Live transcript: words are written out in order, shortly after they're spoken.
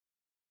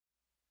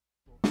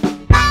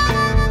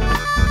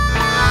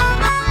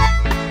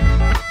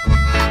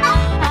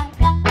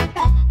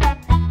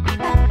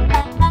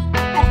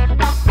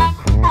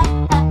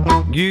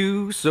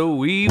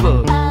so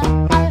evil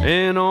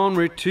and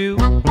ornery too.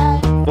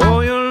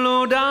 For your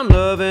low down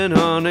loving,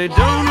 honey,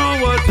 don't know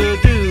what to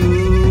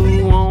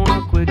do.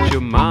 Wanna quit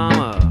your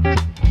mama?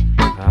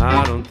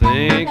 I don't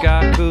think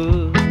I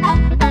could.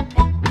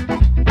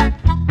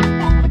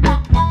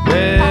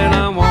 Well,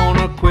 I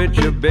wanna quit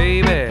your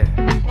baby,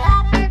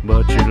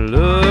 but you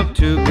look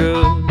too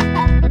good.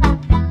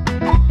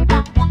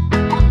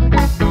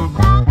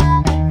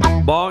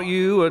 Bought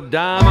you a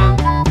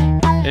diamond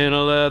in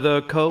a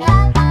leather coat.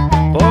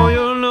 For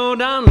your low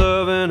down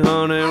loving,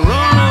 honey,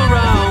 run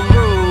around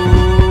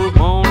road.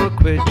 Wanna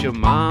quit your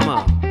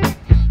mama?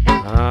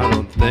 I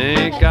don't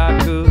think I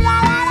could.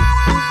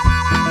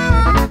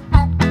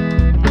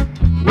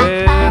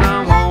 Well,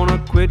 I wanna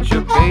quit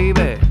your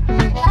baby,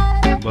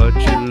 but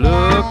you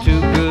look too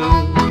good.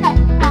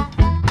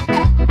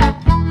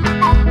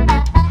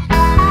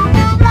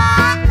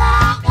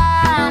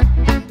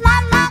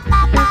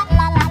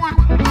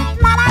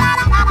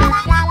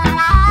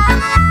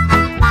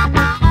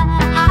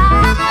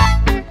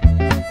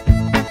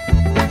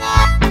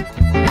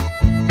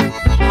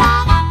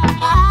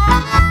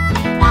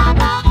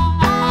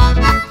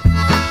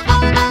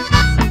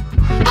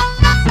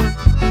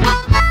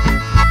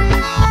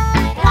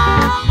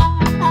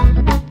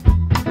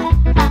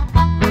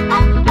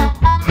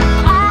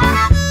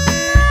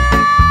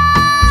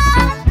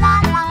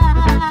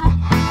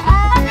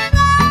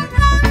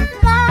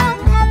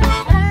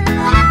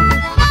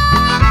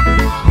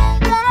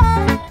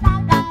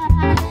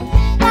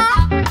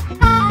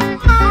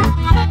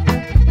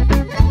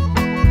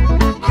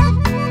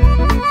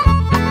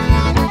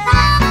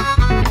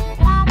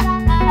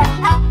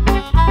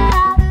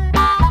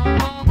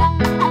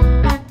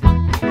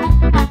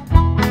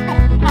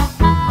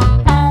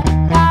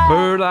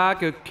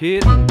 Like a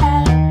kitten,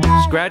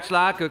 scratch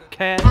like a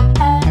cat,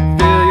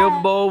 fill your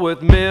bowl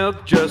with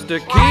milk just to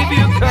keep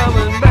you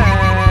coming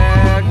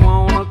back.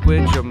 Wanna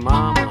quit your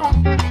mama?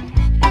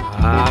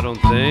 I don't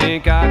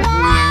think I could.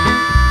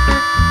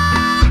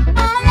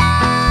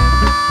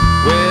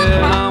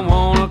 Well, I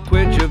wanna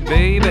quit your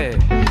baby,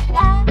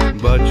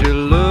 but you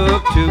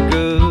look too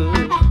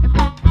good.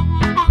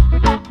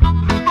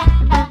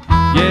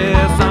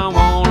 Yes, I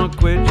wanna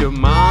quit your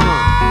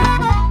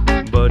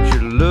mama, but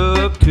you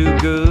look too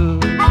good.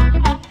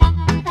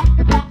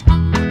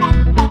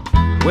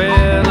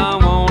 Well, I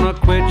wanna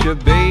quit your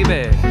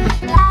baby,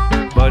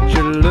 but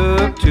you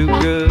look too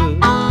good.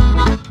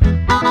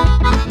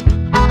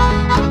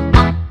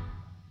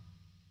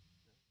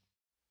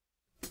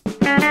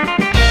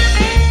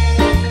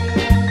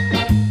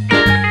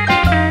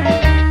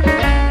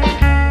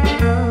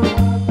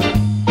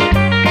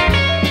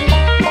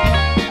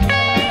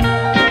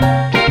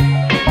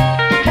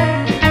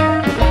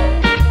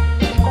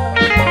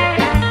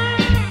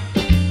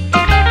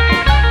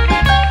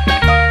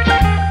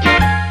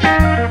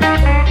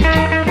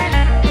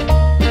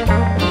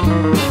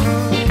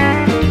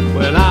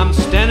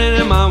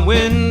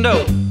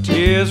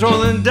 Tears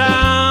rolling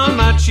down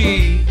my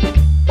cheek.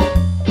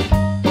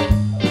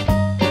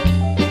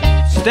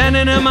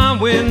 Standing in my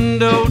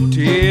window,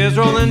 tears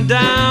rolling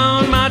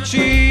down my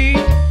cheek.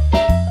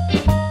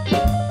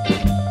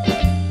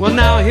 Well,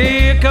 now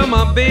here come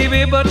my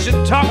baby, but she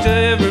talk to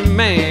every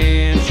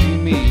man she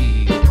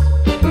meets.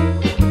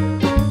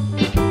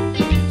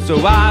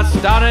 So I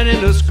started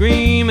into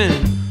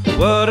screaming,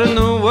 what in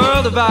the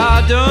world have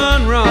I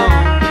done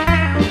wrong?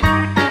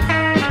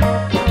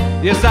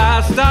 Yes, I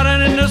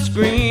started into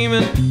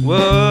screaming,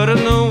 what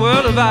in the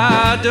world have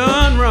I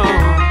done wrong?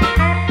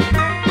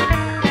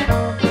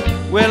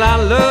 Well, I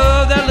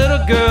love that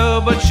little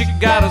girl, but she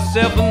got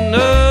herself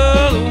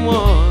another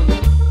one.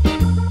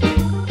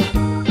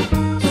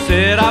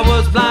 Said I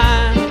was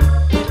blind,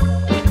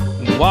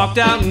 walked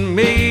out and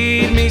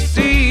made me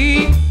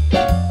see.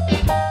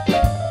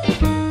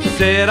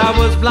 Said I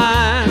was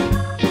blind,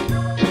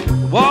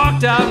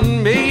 walked out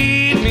and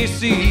made me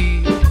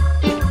see.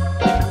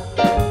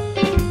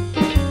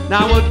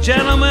 Now a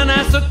gentleman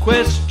asks a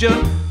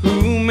question,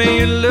 who may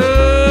your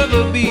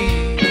lover be?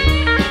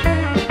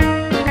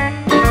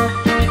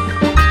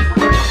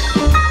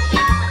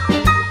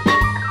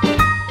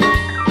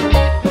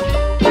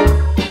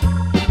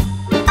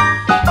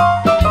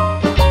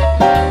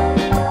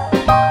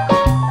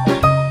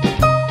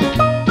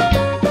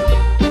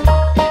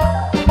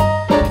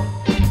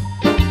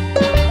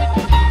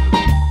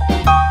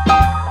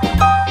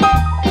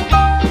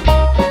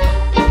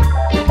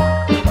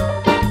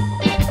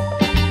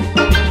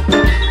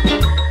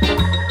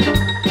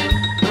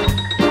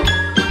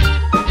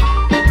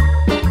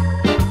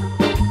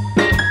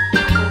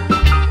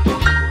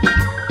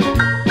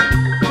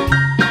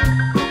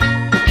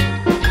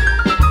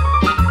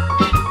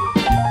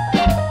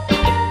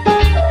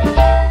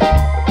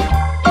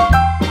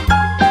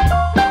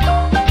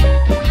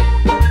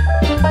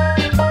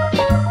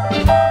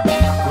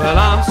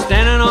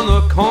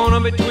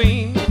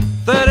 Between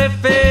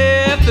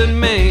 35th and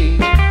Main,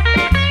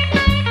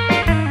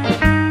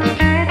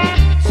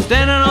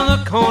 standing on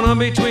the corner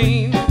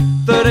between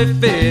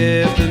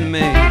 35th and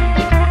Main.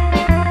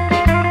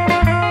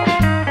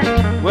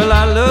 Well,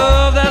 I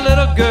love that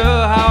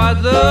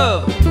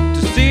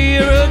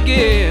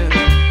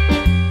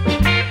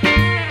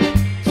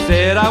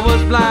I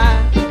was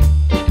blind,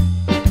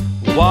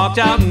 walked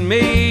out and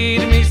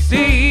made me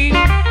see.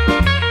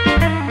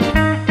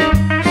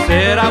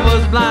 Said I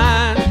was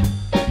blind,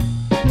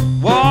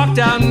 walked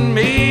out and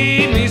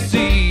made me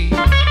see.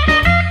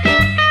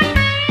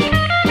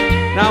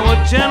 Now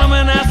a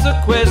gentleman asks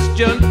a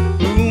question,